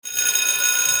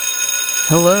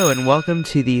Hello and welcome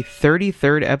to the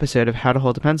 33rd episode of How to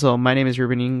Hold a Pencil. My name is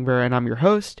Ruben Ingber and I'm your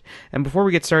host. And before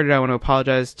we get started, I want to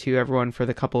apologize to everyone for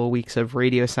the couple of weeks of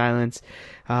radio silence.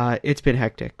 It's been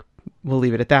hectic. We'll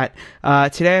leave it at that.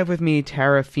 Today I have with me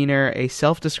Tara Fiener, a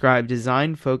self-described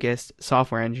design-focused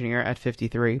software engineer at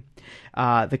 53,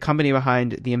 the company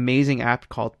behind the amazing app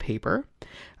called Paper.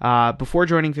 Before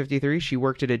joining 53, she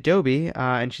worked at Adobe,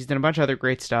 and she's done a bunch of other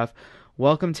great stuff.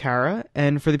 Welcome, Tara.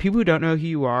 And for the people who don't know who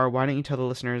you are, why don't you tell the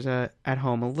listeners at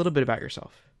home a little bit about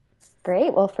yourself?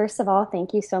 Great. Well, first of all,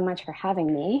 thank you so much for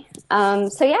having me. I'm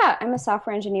a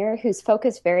software engineer who's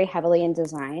focused very heavily in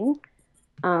design.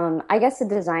 I guess the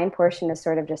design portion is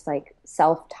sort of just like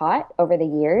self-taught over the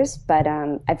years, but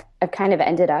I've kind of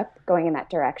ended up going in that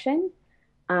direction.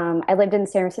 I lived in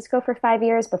San Francisco for 5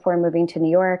 years before moving to New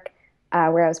York,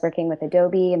 where I was working with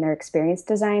Adobe and their experience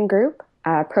design group,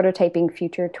 prototyping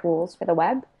future tools for the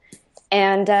web.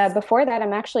 And before that,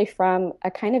 I'm actually from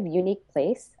a kind of unique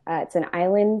place. It's an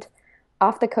island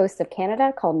off the coast of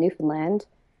Canada called Newfoundland.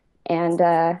 And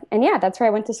yeah, that's where I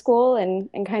went to school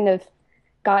and kind of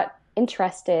got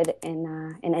interested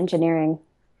in engineering.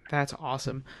 That's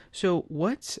awesome. So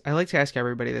I like to ask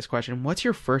everybody this question. What's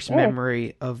your first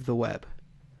memory of the web?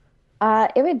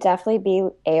 It would definitely be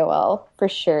AOL for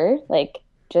sure. Like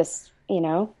just,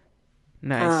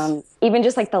 Nice. even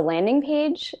just like the landing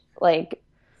page, like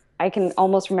I can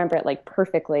almost remember it like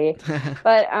perfectly.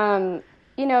 But, from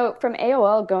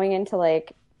AOL going into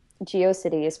like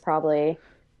GeoCities probably,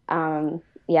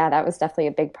 that was definitely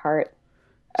a big part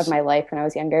of my life when I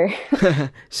was younger.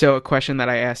 So a question that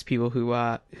I asked people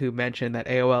who mentioned that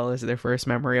AOL is their first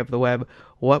memory of the web,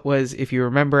 what was, if you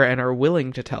remember and are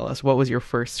willing to tell us, what was your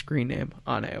first screen name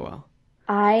on AOL?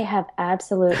 I have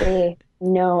absolutely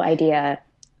no idea,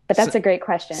 but that's a great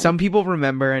question. Some people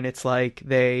remember and it's like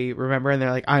they remember and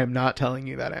they're like, I am not telling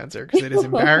you that answer because it is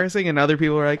embarrassing. And other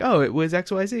people are like, oh, it was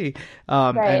XYZ.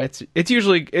 Right. And it's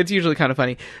usually kind of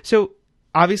funny. So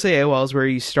obviously AOL is where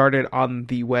you started on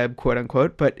the web, quote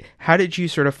unquote, but how did you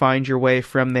sort of find your way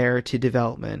from there to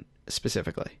development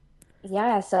specifically?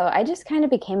 Yeah, so I just kind of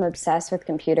became obsessed with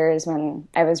computers when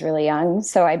I was really young.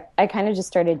 So I kind of just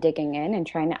started digging in and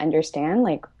trying to understand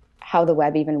like how the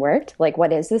web even worked. Like,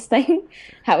 what is this thing?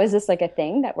 How is this like a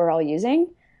thing that we're all using?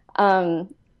 I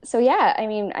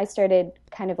started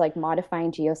kind of like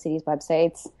modifying GeoCities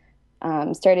websites.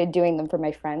 Started doing them for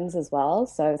my friends as well.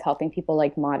 So I was helping people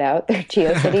like mod out their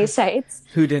GeoCities sites.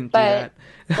 Who didn't do that?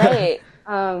 Right.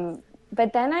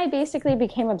 But then I basically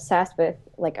became obsessed with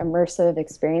like immersive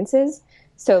experiences.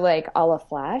 So like a la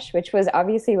Flash, which was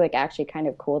obviously like actually kind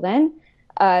of cool then.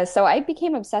 So I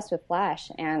became obsessed with Flash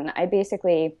and I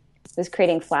basically was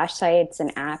creating Flash sites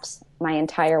and apps my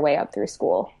entire way up through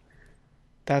school.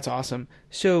 That's awesome.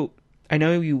 So I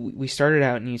know we started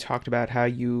out and you talked about how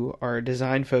you are a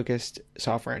design-focused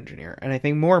software engineer. And I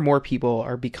think more and more people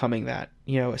are becoming that,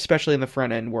 especially in the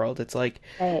front-end world. It's like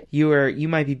Right. you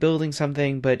might be building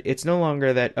something, but it's no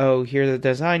longer that, oh, here's a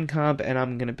design comp and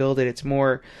I'm going to build it. It's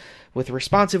more with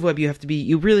responsive web,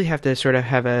 you really have to sort of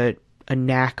have a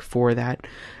knack for that.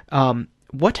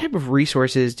 What type of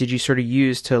resources did you sort of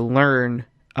use to learn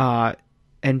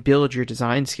and build your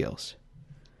design skills?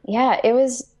 Yeah, it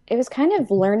was kind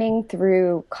of learning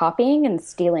through copying and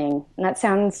stealing. And that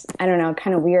sounds, I don't know,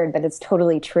 kind of weird, but it's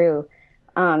totally true.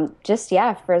 For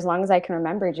as long as I can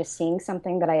remember, just seeing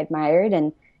something that I admired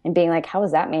and being like, how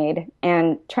was that made?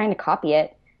 And trying to copy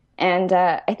it. And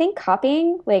I think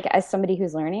copying, like as somebody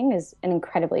who's learning, is an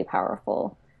incredibly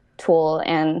powerful tool.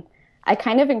 And I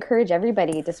kind of encourage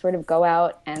everybody to sort of go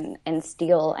out and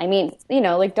steal. I mean,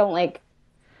 don't like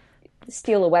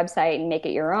steal a website and make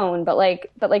it your own, but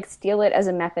steal it as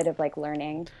a method of like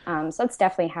learning. So that's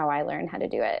definitely how I learned how to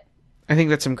do it. I think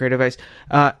that's some great advice.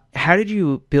 How did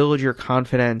you build your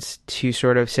confidence to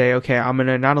sort of say, okay, I'm going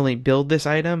to not only build this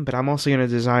item, but I'm also going to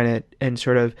design it, and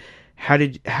sort of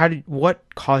what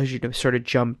caused you to sort of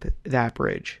jump that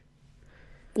bridge?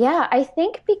 Yeah, I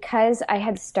think because I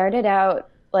had started out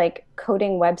like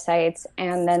coding websites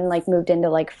and then like moved into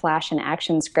like Flash and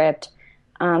ActionScript.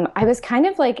 I was kind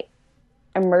of like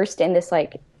immersed in this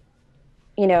like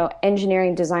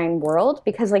engineering design world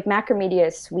because like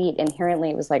Macromedia Suite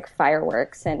inherently was like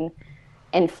fireworks and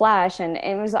Flash and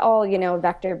it was all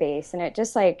vector based, and it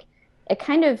just like it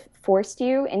kind of forced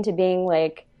you into being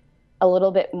like a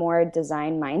little bit more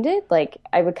design minded. Like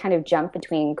I would kind of jump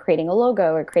between creating a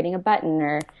logo or creating a button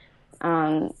or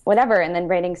whatever, and then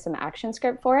writing some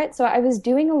ActionScript for it. So I was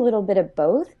doing a little bit of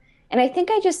both, and I think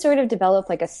I just sort of developed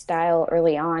like a style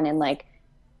early on and like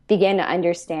began to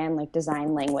understand like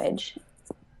design language.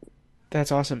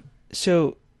 That's awesome.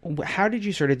 So how did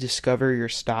you sort of discover your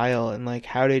style, and like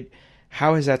how did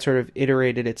how has that sort of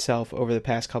iterated itself over the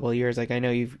past couple of years? Like, I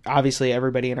know you've obviously,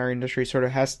 everybody in our industry sort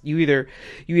of has, you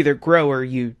either grow or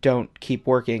you don't keep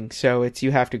working. So it's,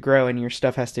 you have to grow and your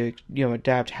stuff has to,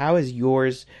 adapt. How has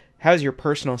your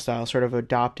personal style sort of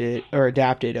adapted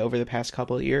over the past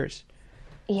couple of years?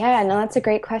 Yeah, no, that's a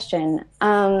great question.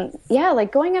 Yeah,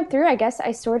 like going up through, I guess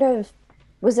I sort of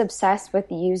was obsessed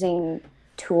with using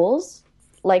tools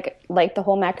like the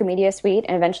whole Macromedia suite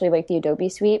and eventually like the Adobe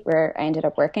suite where I ended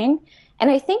up working. And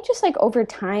I think just like over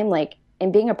time, like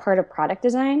in being a part of product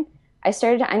design, I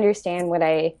started to understand what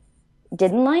I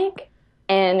didn't like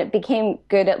and became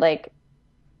good at like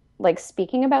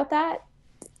speaking about that.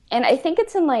 And I think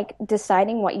it's in like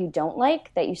deciding what you don't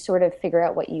like that you sort of figure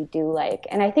out what you do like.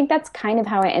 And I think that's kind of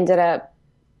how I ended up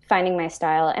finding my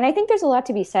style. And I think there's a lot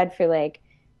to be said for like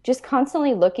just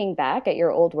constantly looking back at your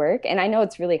old work. And I know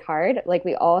it's really hard. Like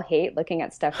we all hate looking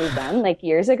at stuff we've done like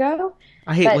years ago.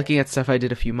 I hate But looking at stuff I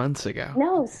did a few months ago.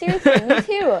 no, seriously, me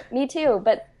too. Me too.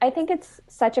 But I think it's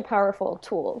such a powerful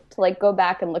tool to like go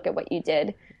back and look at what you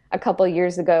did a couple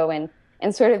years ago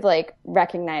and sort of like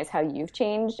recognize how you've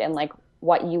changed and like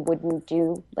what you wouldn't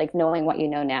do, like knowing what you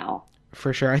know now.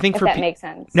 For sure. I think If for that makes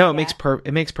sense. no, Yeah.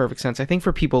 it makes perfect sense. I think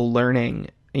for people learning,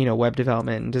 web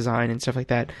development and design and stuff like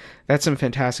that, that's some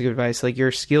fantastic advice. Like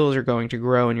your skills are going to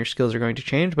grow and your skills are going to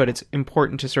change, but it's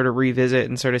important to sort of revisit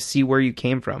and sort of see where you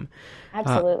came from,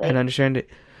 Absolutely. and understand it.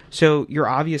 So you're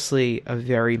obviously a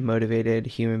very motivated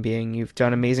human being. You've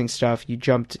done amazing stuff. You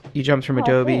jumped from Oh,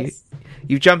 Adobe, thanks.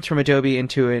 you've jumped from Adobe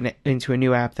into a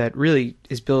new app that really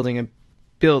is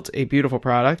built a beautiful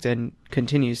product and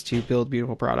continues to build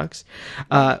beautiful products.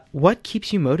 What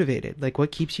keeps you motivated? Like,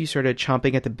 what keeps you sort of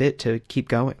chomping at the bit to keep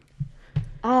going?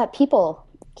 People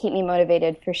keep me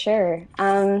motivated for sure.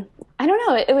 I don't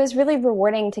know. It was really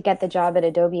rewarding to get the job at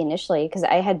Adobe initially because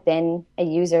I had been a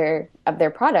user of their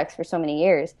products for so many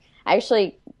years. I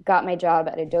actually got my job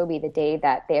at Adobe the day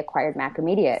that they acquired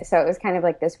Macromedia. So it was kind of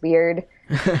like this weird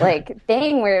like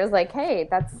thing where it was like, hey,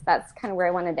 that's kind of where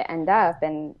I wanted to end up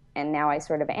and now I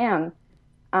sort of am.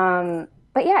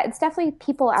 But yeah, it's definitely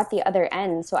people at the other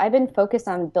end. So I've been focused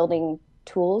on building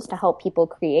tools to help people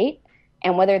create.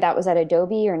 And whether that was at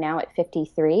Adobe or now at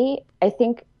 53, I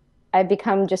think I've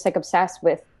become just like obsessed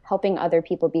with helping other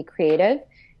people be creative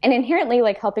and inherently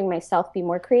like helping myself be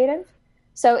more creative.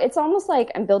 So it's almost like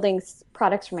I'm building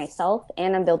products for myself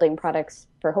and I'm building products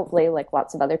for hopefully like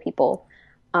lots of other people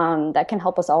that can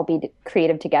help us all be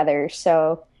creative together.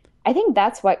 So I think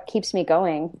that's what keeps me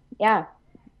going. Yeah.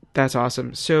 That's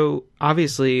awesome. So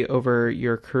obviously over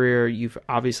your career, you've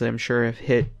obviously, I'm sure, have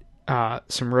hit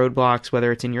some roadblocks,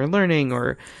 whether it's in your learning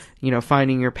or,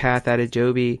 finding your path at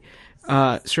Adobe.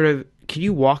 Sort of, can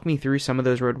you walk me through some of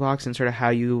those roadblocks and sort of how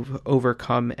you've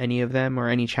overcome any of them or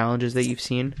any challenges that you've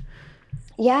seen?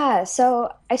 Yeah.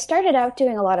 So I started out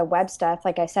doing a lot of web stuff,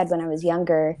 like I said, when I was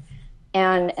younger.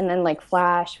 And then like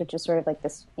Flash, which is sort of like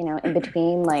this, in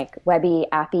between like webby,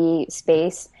 appy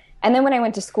space. And then when I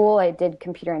went to school, I did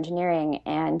computer engineering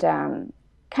and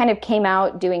kind of came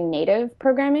out doing native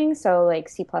programming, so like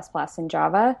C++ and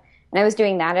Java. And I was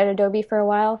doing that at Adobe for a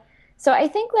while. So I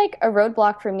think like a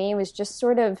roadblock for me was just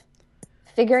sort of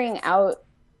figuring out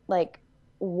like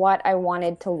what I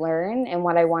wanted to learn and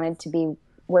what I wanted to be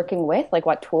working with, like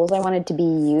what tools I wanted to be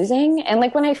using. And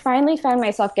like when I finally found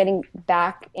myself getting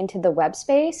back into the web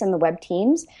space and the web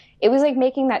teams, it was like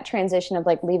making that transition of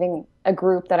like leaving a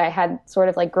group that I had sort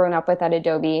of like grown up with at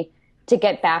Adobe to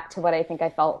get back to what I think I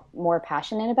felt more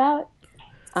passionate about.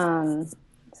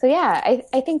 So yeah,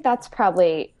 I think that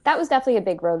was definitely a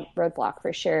big roadblock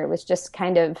for sure. It was just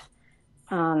kind of,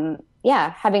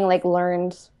 having like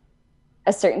learned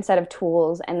a certain set of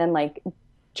tools and then like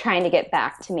trying to get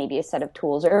back to maybe a set of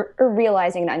tools or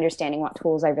realizing and understanding what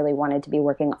tools I really wanted to be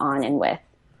working on and with.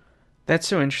 That's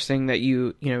so interesting that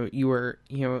you were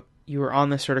on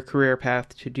this sort of career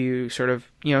path to do sort of,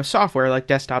 software like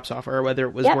desktop software, whether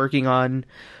it was Yep. working on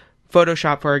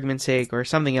Photoshop for argument's sake or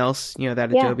something else,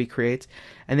 that Yeah. Adobe creates.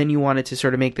 And then you wanted to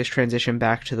sort of make this transition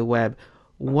back to the web.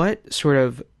 What sort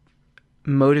of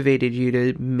motivated you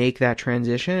to make that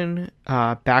transition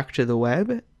back to the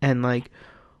web? And like,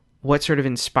 what sort of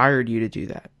inspired you to do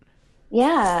that?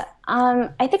 Yeah.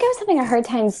 I think I was having a hard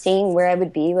time seeing where I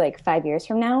would be like 5 years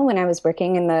from now when I was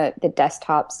working in the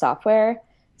desktop software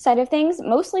side of things,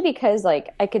 mostly because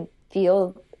like I could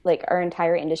feel like our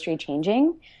entire industry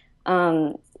changing.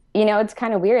 It's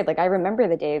kind of weird. Like I remember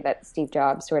the day that Steve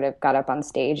Jobs sort of got up on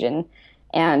stage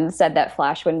and said that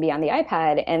Flash wouldn't be on the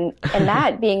iPad. And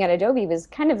that being at Adobe was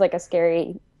kind of like a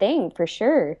scary thing for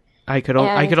sure. I could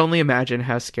only imagine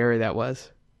how scary that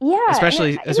was. Yeah.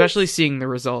 Especially and it was- seeing the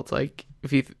result. Like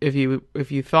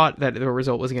if you thought that the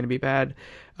result was going to be bad,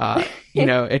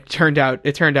 it turned out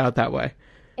that way.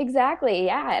 Exactly.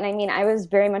 Yeah. And I mean, I was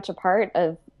very much a part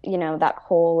of, that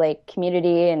whole like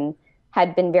community and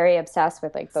had been very obsessed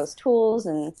with like those tools.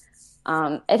 And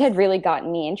it had really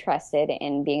gotten me interested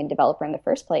in being a developer in the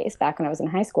first place back when I was in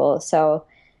high school. So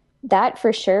that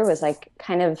for sure was like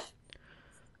kind of,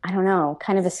 I don't know,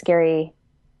 kind of a scary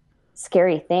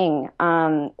thing.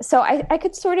 So I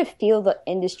could sort of feel the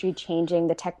industry changing,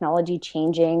 the technology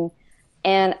changing.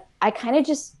 And I kind of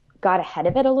just got ahead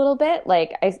of it a little bit.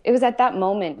 Like it was at that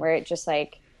moment where it just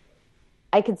like,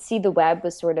 I could see the web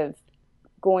was sort of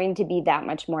going to be that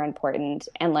much more important.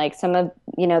 And like some of,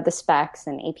 the specs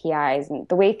and APIs and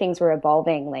the way things were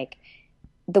evolving, like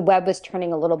the web was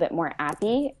turning a little bit more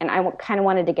appy, and I kind of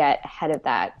wanted to get ahead of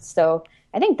that. So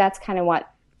I think that's kind of what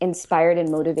inspired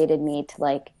and motivated me to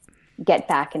like get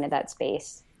back into that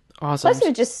space. Awesome. Plus,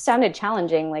 it just sounded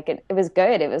challenging. Like it was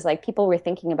good. It was like people were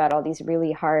thinking about all these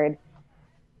really hard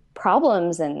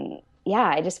problems, and yeah,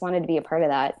 I just wanted to be a part of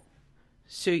that.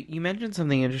 So you mentioned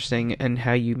something interesting and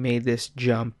how you made this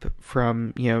jump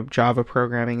from, Java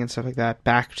programming and stuff like that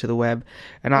back to the web.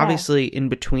 And obviously in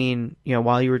between,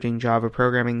 while you were doing Java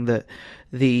programming, the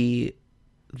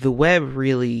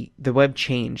web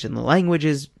changed, and the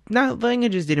languages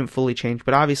didn't fully change,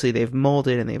 but obviously they've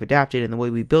molded and they've adapted, and the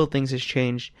way we build things has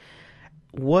changed.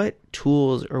 What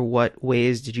tools or what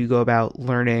ways did you go about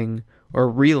learning or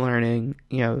relearning,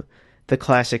 the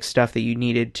classic stuff that you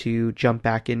needed to jump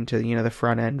back into, the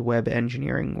front end web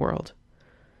engineering world?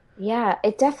 Yeah,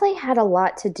 it definitely had a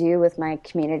lot to do with my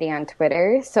community on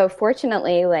Twitter. So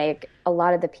fortunately, like a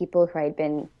lot of the people who I'd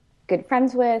been good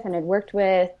friends with and had worked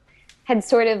with had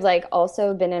sort of like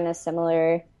also been in a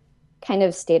similar kind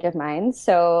of state of mind.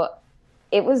 So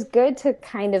it was good to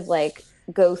kind of like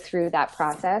go through that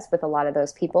process with a lot of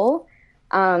those people.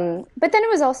 But then it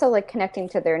was also like connecting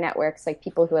to their networks, like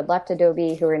people who had left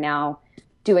Adobe who are now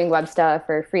doing web stuff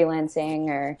or freelancing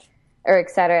or et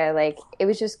cetera. Like it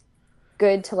was just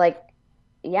good to like,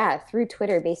 yeah, through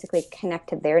Twitter, basically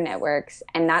connect to their networks.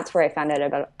 And that's where I found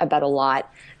out about a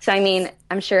lot. So, I mean,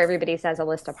 I'm sure everybody says a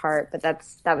list apart, but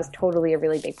that was totally a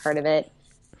really big part of it.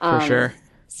 For sure.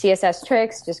 CSS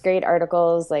tricks, just great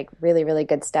articles, like really, really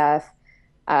good stuff.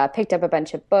 Picked up a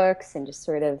bunch of books and just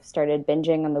sort of started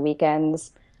binging on the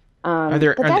weekends. Are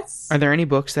there any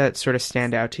books that sort of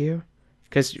stand out to you?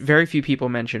 Because very few people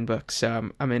mention books, so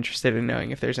I'm interested in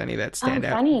knowing if there's any that stand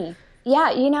out. Funny.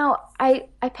 Yeah,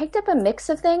 I picked up a mix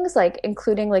of things, like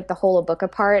including like the whole book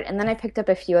apart, and then I picked up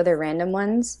a few other random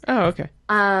ones. Oh, okay.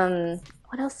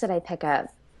 What else did I pick up?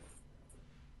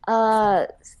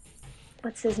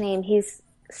 What's his name? He's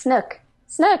Snook.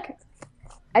 Snook.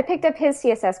 I picked up his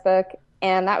CSS book,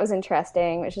 and that was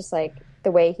interesting. It was just like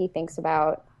the way he thinks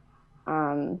about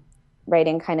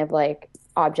writing kind of like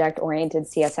object-oriented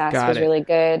CSS was really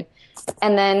good.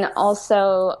 And then I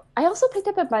also picked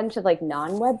up a bunch of like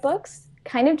non-web books,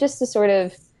 kind of just to sort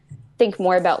of think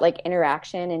more about like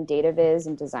interaction and data viz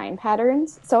and design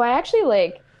patterns. So I actually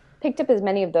like picked up as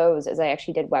many of those as I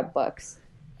actually did web books.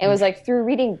 It was like through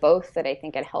reading both that I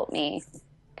think it helped me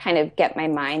kind of get my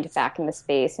mind back in the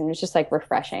space, and it was just like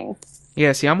refreshing.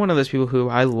 Yeah, see, I'm one of those people who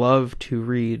I love to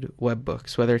read web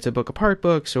books, whether it's a book apart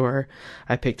books or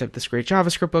I picked up this great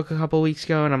JavaScript book a couple of weeks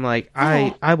ago, and I'm like,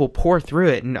 I will pour through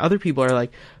it. And other people are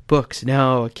like, books,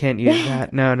 no, I can't use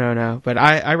that. No. But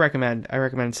I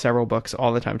recommend several books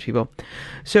all the time to people.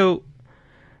 So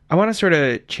I want to sort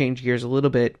of change gears a little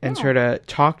bit and sort of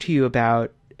talk to you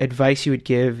about advice you would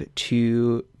give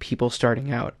to people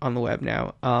starting out on the web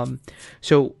now.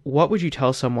 So what would you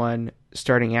tell someone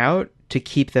starting out to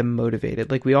keep them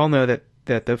motivated? Like, we all know that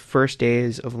the first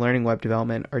days of learning web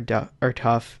development are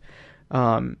tough,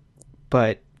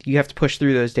 but you have to push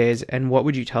through those days. And what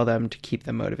would you tell them to keep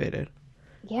them motivated?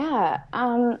 Yeah,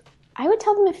 I would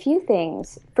tell them a few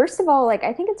things. First of all, like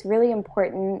I think it's really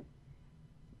important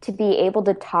to be able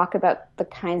to talk about the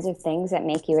kinds of things that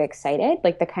make you excited,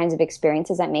 like the kinds of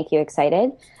experiences that make you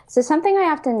excited. So something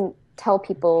I often tell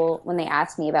people when they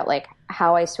ask me about like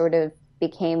how I sort of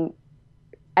became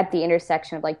at the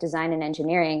intersection of like design and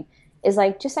engineering is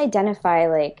like just identify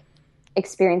like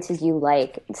experiences you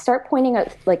like, start pointing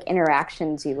out like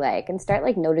interactions you like, and start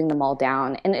like noting them all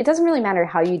down. And it doesn't really matter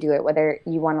how you do it, whether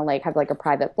you want to like have like a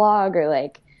private blog or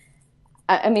like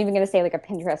I'm even going to say like a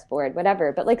Pinterest board,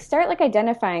 whatever, but like start like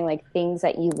identifying like things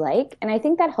that you like. And I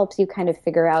think that helps you kind of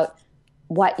figure out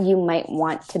what you might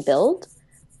want to build.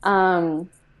 And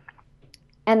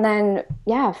then,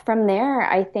 yeah, from there,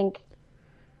 I think,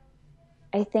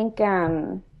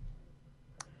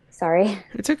 sorry.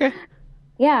 It's okay.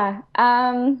 Yeah.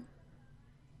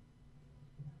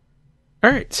 All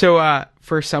right. So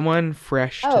for someone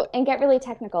fresh Oh, and get really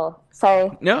technical.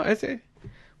 Sorry. No, that's it.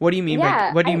 What do you mean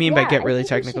by get really I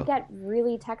think we should technical? get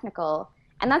really technical.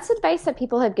 And that's advice that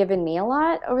people have given me a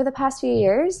lot over the past few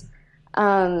years.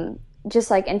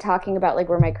 Just like in talking about like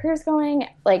where my career's going,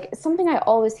 like something I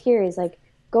always hear is like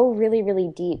go really,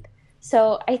 really deep.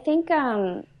 So I think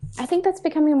that's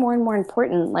becoming more and more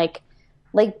important. Like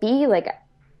be like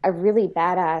a really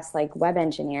badass like web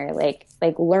engineer. Like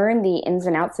learn the ins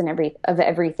and outs and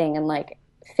everything, and like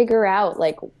figure out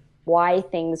like why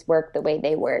things work the way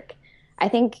they work. I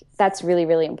think that's really,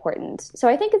 really important. So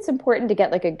I think it's important to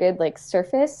get like a good like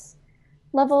surface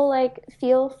level like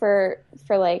feel for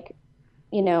like,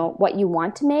 you know, what you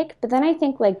want to make. But then I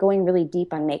think like going really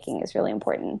deep on making is really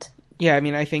important. Yeah, I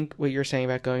mean, I think what you're saying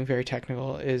about going very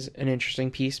technical is an interesting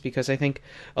piece, because I think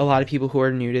a lot of people who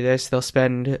are new to this, they'll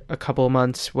spend a couple of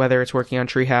months, whether it's working on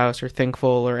Treehouse or Thinkful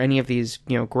or any of these,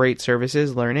 you know, great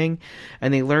services, learning,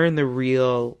 and they learn the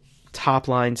real top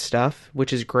line stuff,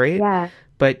 which is great. Yeah.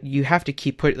 But you have to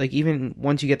keep like even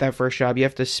once you get that first job, you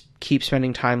have to keep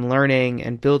spending time learning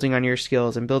and building on your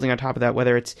skills and building on top of that,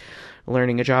 whether it's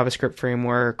learning a JavaScript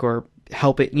framework or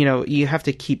help it, you know, you have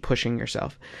to keep pushing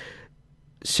yourself.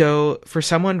 So for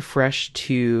someone fresh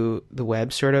to the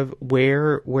web, sort of,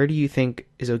 where do you think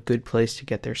is a good place to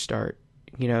get their start?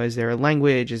 You know, is there a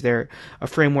language, is there a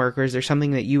framework, or is there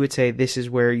something that you would say this is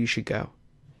where you should go?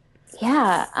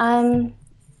 Yeah.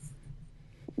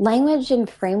 Language and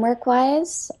framework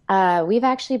wise, we've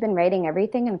actually been writing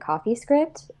everything in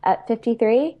CoffeeScript at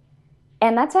 53.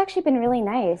 And that's actually been really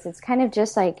nice. It's kind of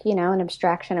just like, you know, an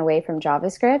abstraction away from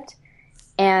JavaScript.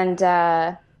 And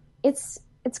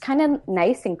it's kind of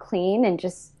nice and clean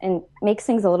and makes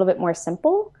things a little bit more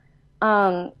simple.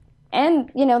 And,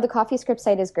 you know, the CoffeeScript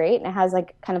site is great, and it has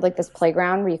like kind of like this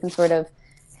playground where you can sort of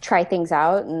try things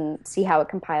out and see how it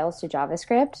compiles to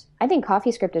JavaScript. I think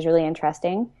CoffeeScript is really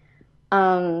interesting.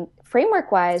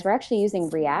 Framework wise, we're actually using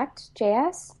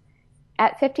React.js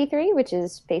at 53, which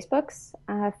is Facebook's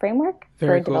framework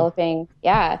Very for cool. developing.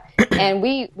 Yeah. And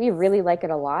we really like it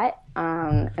a lot.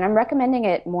 And I'm recommending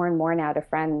it more and more now to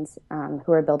friends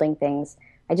who are building things.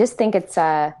 I just think it's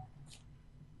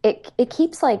it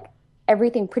keeps like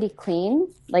everything pretty clean.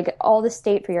 Like all the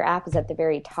state for your app is at the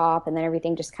very top, and then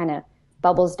everything just kind of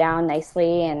bubbles down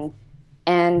nicely.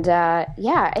 And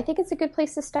yeah, I think it's a good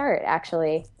place to start,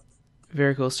 actually.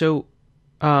 Very cool. So,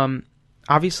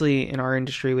 obviously in our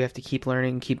industry, we have to keep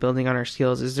learning, keep building on our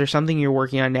skills. Is there something you're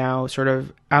working on now, sort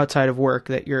of outside of work,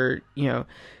 that you're, you know,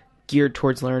 geared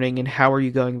towards learning, and how are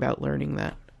you going about learning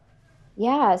that?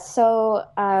 Yeah, so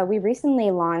we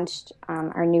recently launched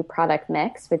our new product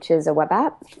Mix, which is a web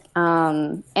app,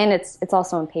 and it's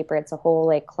also on paper. It's a whole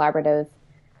like collaborative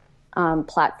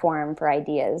platform for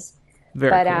ideas.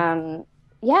 Very But cool.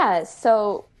 yeah,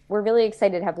 so we're really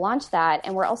excited to have launched that,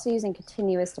 and we're also using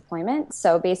continuous deployment.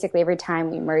 So basically, every time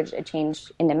we merge a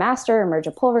change into master or merge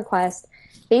a pull request,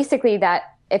 basically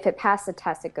that if it passes the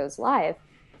test, it goes live.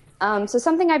 So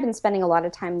something I've been spending a lot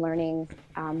of time learning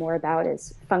more about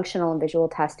is functional and visual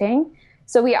testing.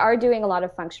 So we are doing a lot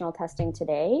of functional testing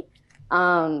today,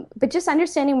 but just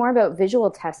understanding more about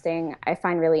visual testing, I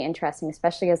find really interesting,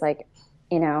 especially as like,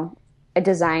 you know, a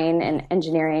design and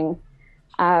engineering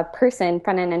person,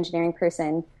 front-end engineering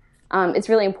person. It's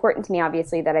really important to me,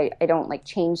 obviously, that I don't like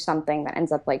change something that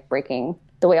ends up like breaking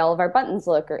the way all of our buttons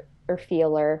look or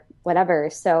feel or whatever.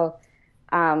 So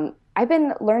I've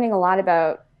been learning a lot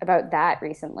about that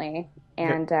recently,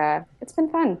 and it's been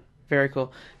fun. Very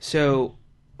cool. So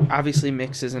obviously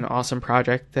Mix is an awesome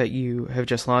project that you have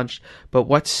just launched, but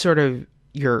what's sort of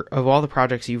of all the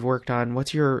projects you've worked on,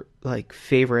 what's your like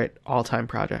favorite all-time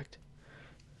project?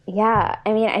 Yeah,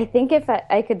 I mean, I think if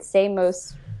I could say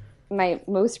my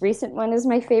most recent one is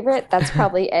my favorite, that's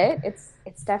probably it.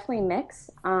 It's definitely Mix,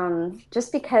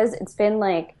 just because it's been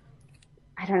like,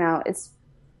 I don't know, it's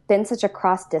been such a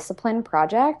cross-discipline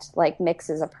project. Like Mix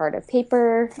is a part of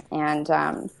paper,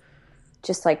 and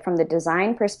just like from the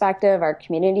design perspective, our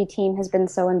community team has been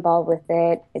so involved with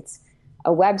it. It's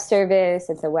a web service,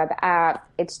 it's a web app.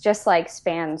 It's just like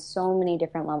spans so many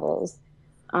different levels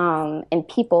and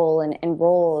people and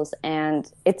roles,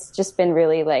 and it's just been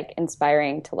really like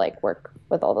inspiring to like work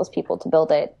with all those people to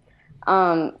build it.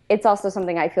 It's also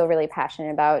something I feel really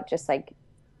passionate about. Just like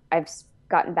I've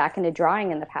gotten back into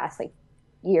drawing in the past like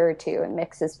year or two, and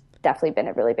Mix has definitely been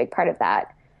a really big part of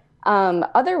that.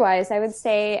 Otherwise, I would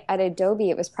say at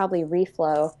Adobe, it was probably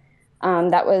Reflow.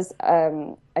 That was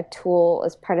a tool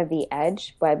as part of the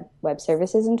Edge web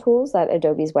services and tools that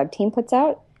Adobe's web team puts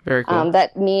out. Very cool.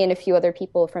 That me and a few other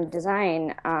people from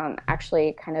design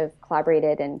actually kind of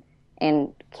collaborated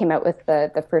and came out with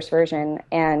the first version.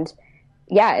 And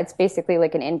yeah, it's basically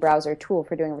like an in-browser tool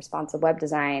for doing responsive web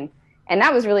design. And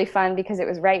that was really fun because it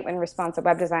was right when responsive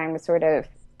web design was sort of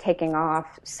taking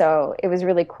off. So it was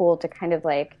really cool to kind of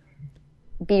like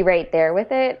be right there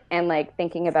with it and like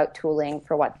thinking about tooling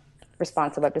for what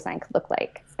responsive web design could look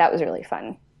like. That was really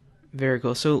fun. Very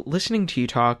cool. So listening to you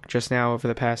talk just now over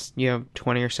the past,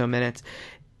 20 or so minutes,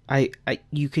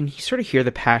 you can sort of hear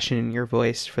the passion in your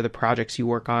voice for the projects you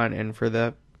work on and for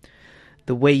the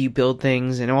way you build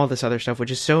things and all this other stuff,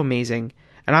 which is so amazing.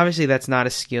 And obviously that's not a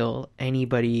skill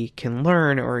anybody can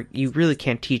learn, or you really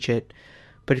can't teach it.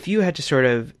 But if you had to sort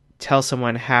of tell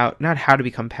someone how, not how to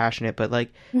become passionate, but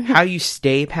like how you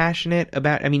stay passionate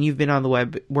about, I mean, you've been on the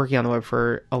web, working on the web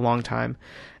for a long time.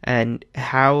 And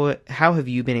how have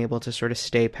you been able to sort of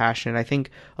stay passionate? I think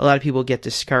a lot of people get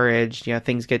discouraged,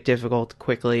 things get difficult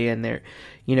quickly and they're,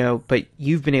 but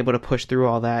you've been able to push through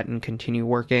all that and continue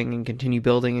working and continue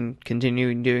building and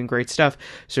continue doing great stuff.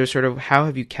 So sort of how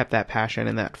have you kept that passion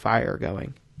and that fire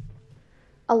going?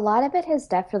 A lot of it has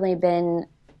definitely been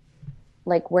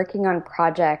like working on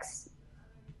projects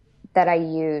that I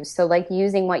use. So like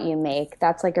using what you make,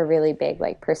 that's like a really big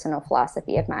like personal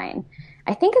philosophy of mine.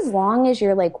 I think as long as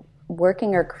you're like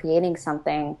working or creating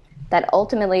something that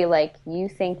ultimately like you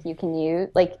think you can use,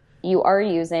 like you are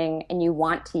using and you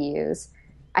want to use,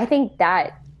 I think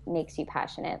that makes you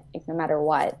passionate, like no matter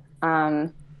what.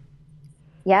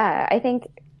 Yeah, I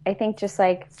think just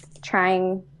like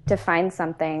trying to find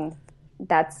something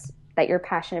that you're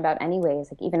passionate about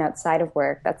anyways, like even outside of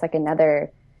work, that's like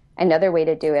another way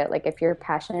to do it. Like if you're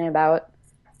passionate about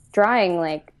drawing,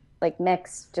 like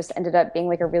Mix just ended up being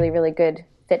like a really, really good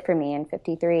fit for me in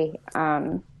 53.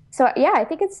 So yeah, I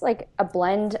think it's like a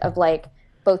blend of like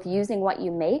both using what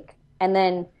you make and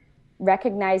then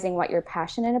recognizing what you're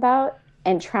passionate about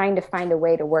and trying to find a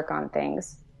way to work on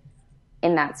things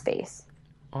in that space.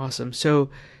 Awesome. So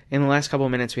in the last couple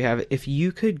of minutes we have, if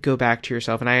you could go back to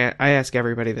yourself, and I ask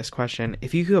everybody this question,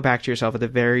 if you could go back to yourself at the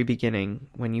very beginning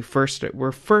when you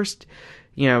were first,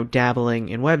 dabbling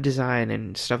in web design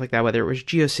and stuff like that, whether it was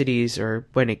GeoCities or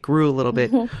when it grew a little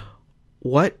bit,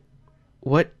 what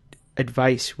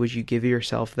advice would you give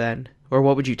yourself then? Or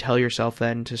what would you tell yourself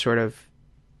then to sort of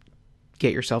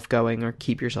get yourself going or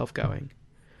keep yourself going?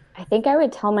 I think I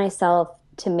would tell myself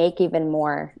to make even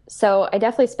more. So I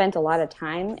definitely spent a lot of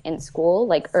time in school,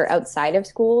 like, or outside of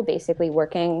school, basically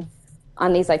working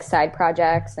on these like side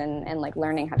projects and like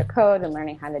learning how to code and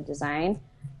learning how to design.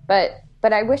 But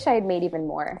I wish I had made even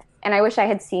more. And I wish I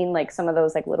had seen like some of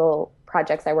those like little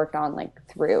projects I worked on like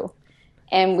through.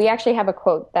 And we actually have a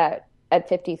quote that at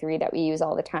 53 that we use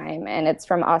all the time. And it's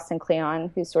from Austin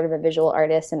Kleon, who's sort of a visual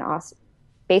artist in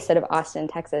based out of Austin,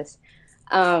 Texas.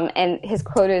 And his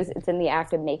quote is, "It's in the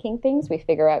act of making things we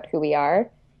figure out who we are."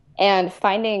 And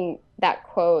finding that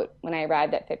quote when I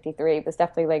arrived at 53 was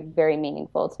definitely like very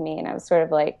meaningful to me. And I was sort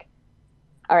of like,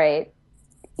 all right,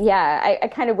 yeah, I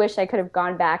kind of wish I could have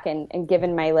gone back and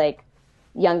given my like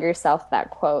younger self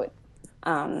that quote.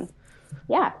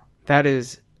 Yeah. That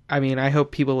is, I mean, I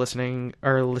hope people listening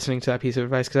are listening to that piece of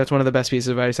advice because that's one of the best pieces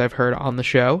of advice I've heard on the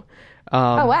show.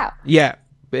 Oh, wow. Yeah,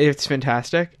 it's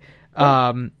fantastic.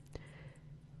 I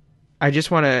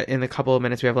just want to, in the couple of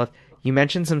minutes we have left, you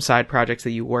mentioned some side projects that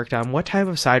you worked on. What type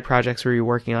of side projects were you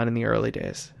working on in the early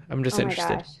days? I'm just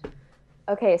interested. Gosh.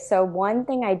 Okay, so one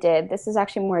thing I did, this is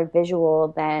actually more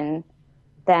visual than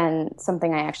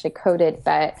something I actually coded,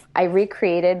 but I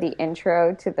recreated the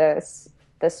intro to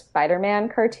the Spider-Man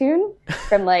cartoon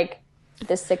from like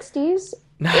the 60s.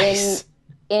 Nice.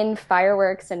 In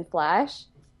Fireworks and Flash.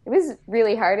 It was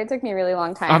really hard. It took me a really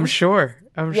long time. I'm sure.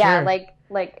 Yeah,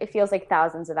 like it feels like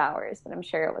thousands of hours, but I'm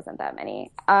sure it wasn't that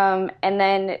many. And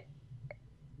then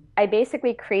I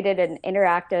basically created an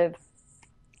interactive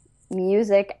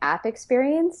music app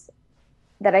experience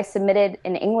that I submitted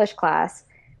in English class.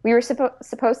 We were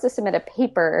supposed to submit a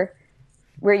paper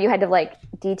where you had to like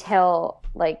detail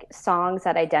like songs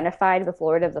that identified with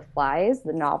Lord of the Flies,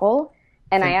 the novel.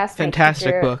 And I asked fantastic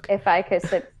my teacher book. if I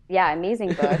could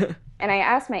amazing book. And I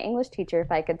asked my English teacher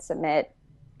if I could submit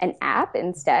an app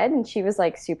instead, and she was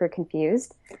like super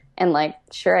confused and like,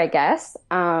 sure, I guess.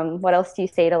 What else do you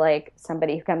say to like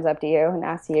somebody who comes up to you and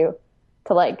asks you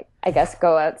to like, I guess,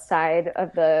 go outside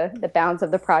of the bounds of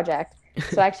the project?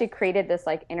 So I actually created this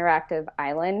like interactive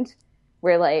island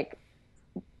where like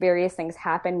various things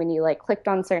happened when you like clicked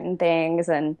on certain things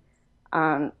and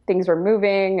things were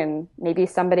moving and maybe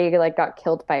somebody like got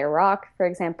killed by a rock, for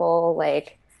example,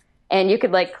 like. And you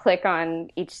could like click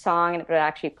on each song and it would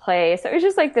actually play. So it was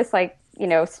just like this like,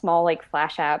 small like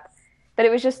Flash app. But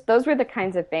it was just, those were the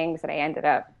kinds of things that I ended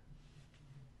up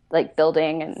like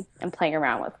building and playing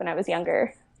around with when I was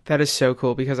younger. That is so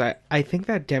cool because I think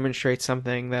that demonstrates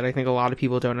something that I think a lot of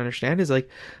people don't understand is like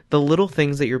the little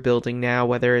things that you're building now,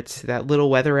 whether it's that little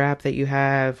weather app that you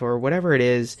have or whatever it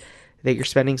is that you're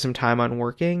spending some time on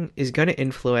working is going to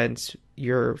influence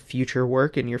your future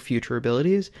work and your future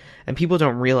abilities. And people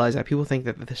don't realize that. People think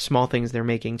that the small things they're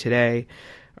making today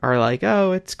are like,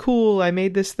 oh, it's cool, I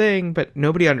made this thing, but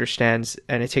nobody understands,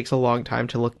 and it takes a long time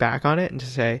to look back on it and to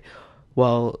say,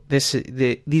 well, these are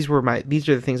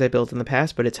the things I built in the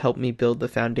past, but it's helped me build the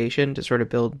foundation to sort of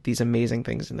build these amazing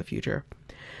things in the future.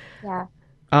 Yeah.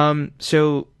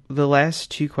 So the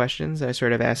last two questions I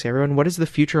sort of ask everyone: what does the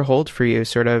future hold for you?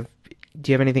 Sort of,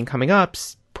 do you have anything coming up,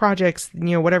 projects,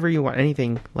 whatever you want,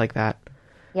 anything like that?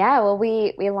 Yeah, well,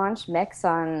 we launched Mix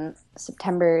on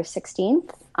September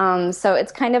 16th. So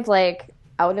it's kind of like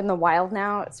out in the wild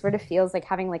now. It sort of feels like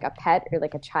having like a pet or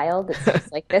like a child. It's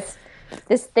just like this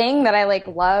thing that I like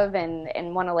love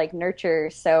and want to like nurture.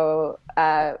 So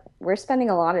we're spending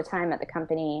a lot of time at the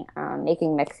company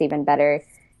making Mix even better,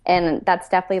 and that's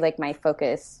definitely like my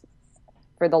focus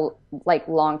for the like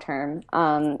long term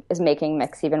is making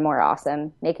Mix even more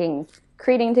awesome,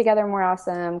 creating together more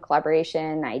awesome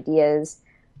collaboration ideas.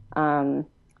 I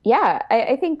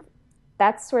think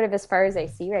that's sort of as far as I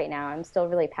see right now. I'm still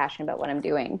really passionate about what I'm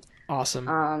doing. Awesome.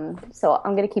 So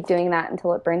I'm going to keep doing that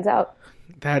until it burns out.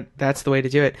 That's the way to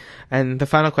do it. And the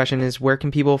final question is, where can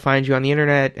people find you on the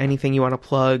internet? Anything you want to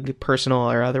plug,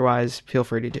 personal or otherwise, feel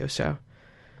free to do so.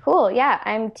 Cool. Yeah,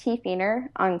 I'm T Feener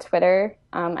on Twitter.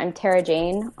 I'm Tara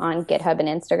Jane on GitHub and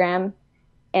Instagram.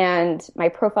 And my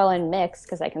profile in Mix,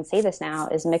 because I can say this now,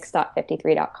 is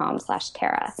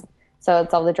mix.53.com/Tara. So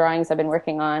it's all the drawings I've been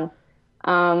working on.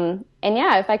 And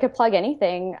yeah, if I could plug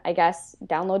anything, I guess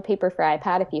download Paper for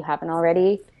iPad if you haven't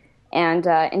already, and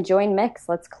join Mix.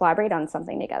 Let's collaborate on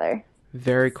something together.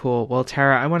 Very cool. Well,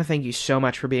 Tara, I want to thank you so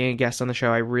much for being a guest on the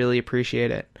show. I really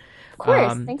appreciate it. Of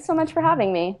course. Thanks so much for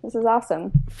having me. This is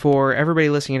awesome. For everybody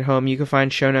listening at home, you can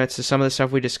find show notes to some of the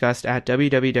stuff we discussed at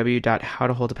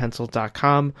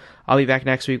www.howtoholdapencil.com. I'll be back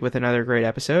next week with another great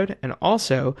episode. And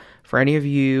also, for any of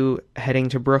you heading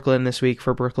to Brooklyn this week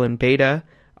for Brooklyn Beta,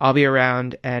 I'll be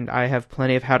around, and I have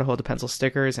plenty of How to Hold a Pencil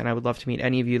stickers, and I would love to meet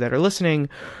any of you that are listening,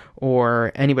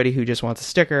 or anybody who just wants a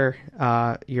sticker.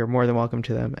 You're more than welcome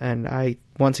to them. And I,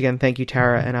 once again, thank you,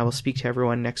 Tara, and I will speak to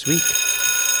everyone next week.